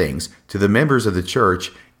teach things to the members of the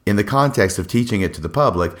church in the context of teaching it to the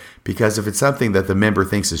public, because if it's something that the member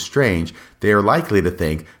thinks is strange, they are likely to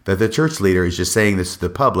think that the church leader is just saying this to the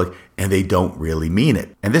public and they don't really mean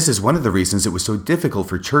it. And this is one of the reasons it was so difficult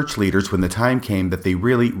for church leaders when the time came that they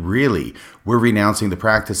really were renouncing the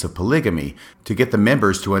practice of polygamy to get the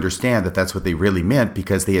members to understand that that's what they really meant,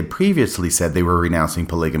 because they had previously said they were renouncing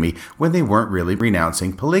polygamy when they weren't really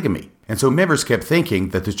renouncing polygamy. And so members kept thinking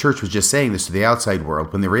that the church was just saying this to the outside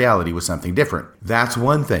world when the reality was something different. That's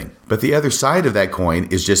one thing. But the other side of that coin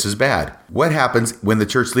is just as bad. What happens when the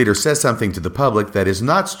church leader says something to the public that is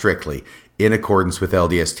not strictly in accordance with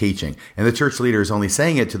LDS teaching, and the church leader is only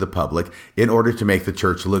saying it to the public in order to make the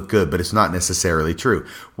church look good, but it's not necessarily true?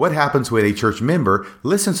 What happens when a church member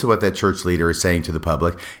listens to what that church leader is saying to the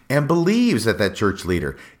public and believes that that church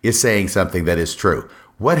leader is saying something that is true?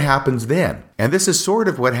 What happens then? And this is sort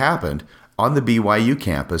of what happened on the BYU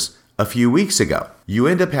campus a few weeks ago. You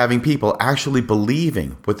end up having people actually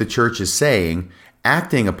believing what the church is saying,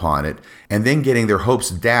 acting upon it, and then getting their hopes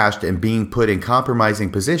dashed and being put in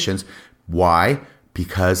compromising positions. Why?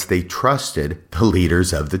 Because they trusted the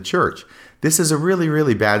leaders of the church. This is a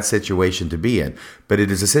really bad situation to be in, but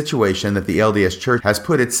it is a situation that the LDS Church has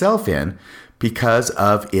put itself in because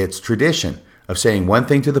of its tradition of saying one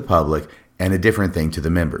thing to the public and a different thing to the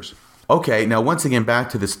members. Okay, now once again, back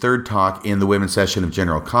to this third talk in the women's session of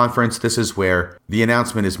General Conference. This is where the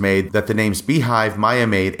announcement is made that the names Beehive, Maya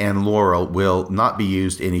Maid, and Laurel will not be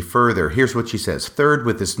used any further. Here's what she says. Third,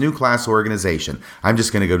 with this new class organization, I'm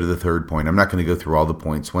just going to go to the third point. I'm not going to go through all the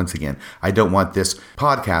points. Once again, I don't want this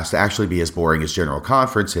podcast to actually be as boring as General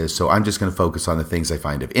Conference is, so I'm just going to focus on the things I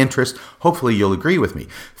find of interest. Hopefully you'll agree with me.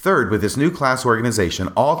 Third, with this new class organization,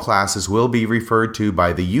 all classes will be referred to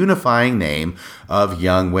by the unifying name of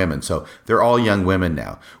young women. So they're all young women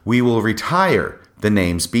now. We will retire the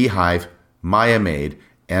names Beehive, Maya Maid,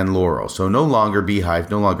 and Laurel. So no longer Beehive,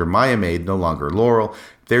 no longer Maya Maid, no longer Laurel.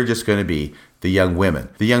 They're just going to be the young women.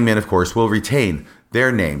 The young men, of course, will retain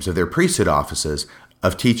their names of their priesthood offices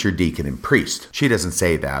of teacher, deacon, and priest. She doesn't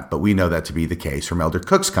say that, but we know that to be the case from Elder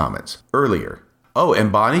Cook's comments earlier. Oh,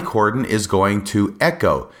 and Bonnie Cordon is going to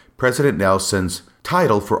echo President Nelson's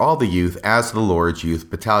title for all the youth as the Lord's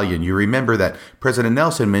Youth Battalion. You remember that President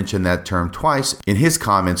Nelson mentioned that term twice in his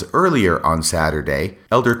comments earlier on Saturday.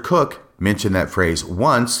 Elder Cook mentioned that phrase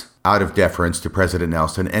once out of deference to President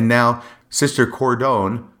Nelson, and now Sister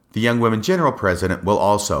Cordon, the Young Women General President, will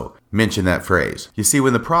also mention that phrase. You see,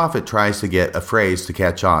 when the prophet tries to get a phrase to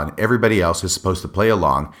catch on, everybody else is supposed to play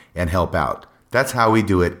along and help out. That's how we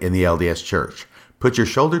do it in the LDS Church. Put your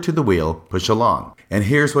shoulder to the wheel, push along. And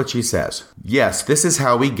here's what she says. Yes, this is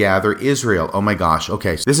how we gather Israel. Oh my gosh.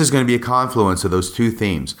 Okay, so this is going to be a confluence of those two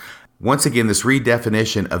themes. Once again, this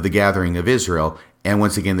redefinition of the gathering of Israel, and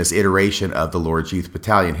once again, this iteration of the Lord's Youth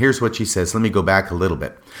Battalion. Here's what she says. Let me go back a little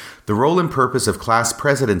bit. The role and purpose of class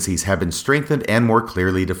presidencies have been strengthened and more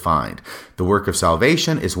clearly defined. The work of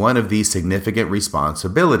salvation is one of these significant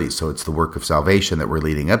responsibilities. So it's the work of salvation that we're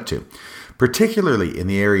leading up to, particularly in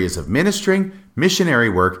the areas of ministering, missionary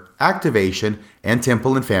work, activation, and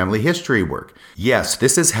temple and family history work. Yes,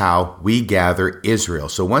 this is how we gather Israel.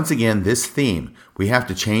 So once again, this theme, we have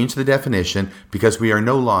to change the definition because we are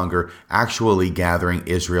no longer actually gathering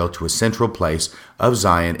Israel to a central place of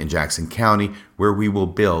Zion in Jackson County where we will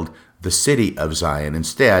build the city of Zion.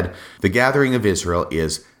 Instead, the gathering of Israel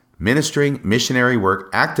is ministering, missionary work,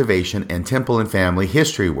 activation, and temple and family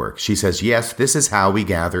history work. She says, yes, this is how we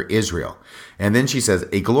gather Israel. And then she says,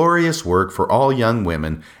 a glorious work for all young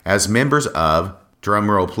women as members of,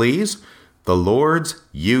 drumroll please, the Lord's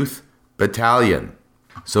Youth Battalion.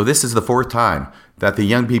 So this is the fourth time that the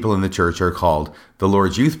young people in the church are called the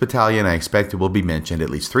Lord's Youth Battalion. I expect it will be mentioned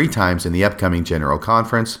at least 3 times in the upcoming General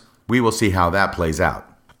Conference. We will see how that plays out.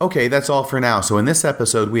 Okay, that's all for now. So in this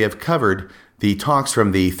episode, we have covered the talks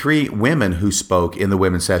from the 3 women who spoke in the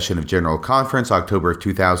women's session of General Conference, October of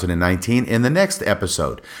 2019. In the next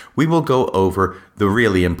episode, we will go over the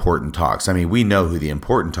really important talks. I mean, we know who the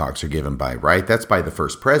important talks are given by, right? That's by the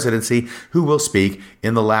First Presidency, who will speak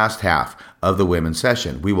in the last half of the women's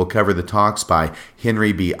session. We will cover the talks by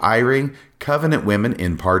Henry B. Eyring, Covenant Women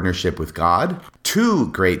in Partnership with God, 2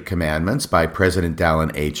 Great Commandments by President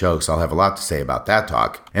Dallin H. Oaks. I'll have a lot to say about that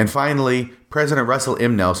talk. And finally, President Russell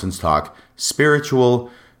M. Nelson's talk, Spiritual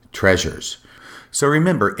Treasures. So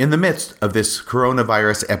remember, in the midst of this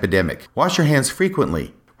coronavirus epidemic, wash your hands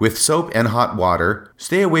frequently with soap and hot water,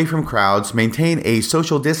 stay away from crowds, maintain a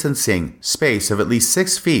social distancing space of at least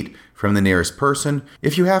 6 feet from the nearest person.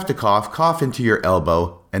 If you have to cough, cough into your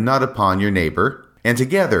elbow and not upon your neighbor. And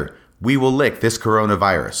together, we will lick this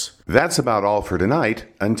coronavirus. That's about all for tonight.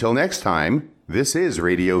 Until next time, this is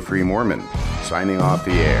Radio Free Mormon, signing off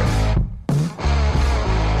the air.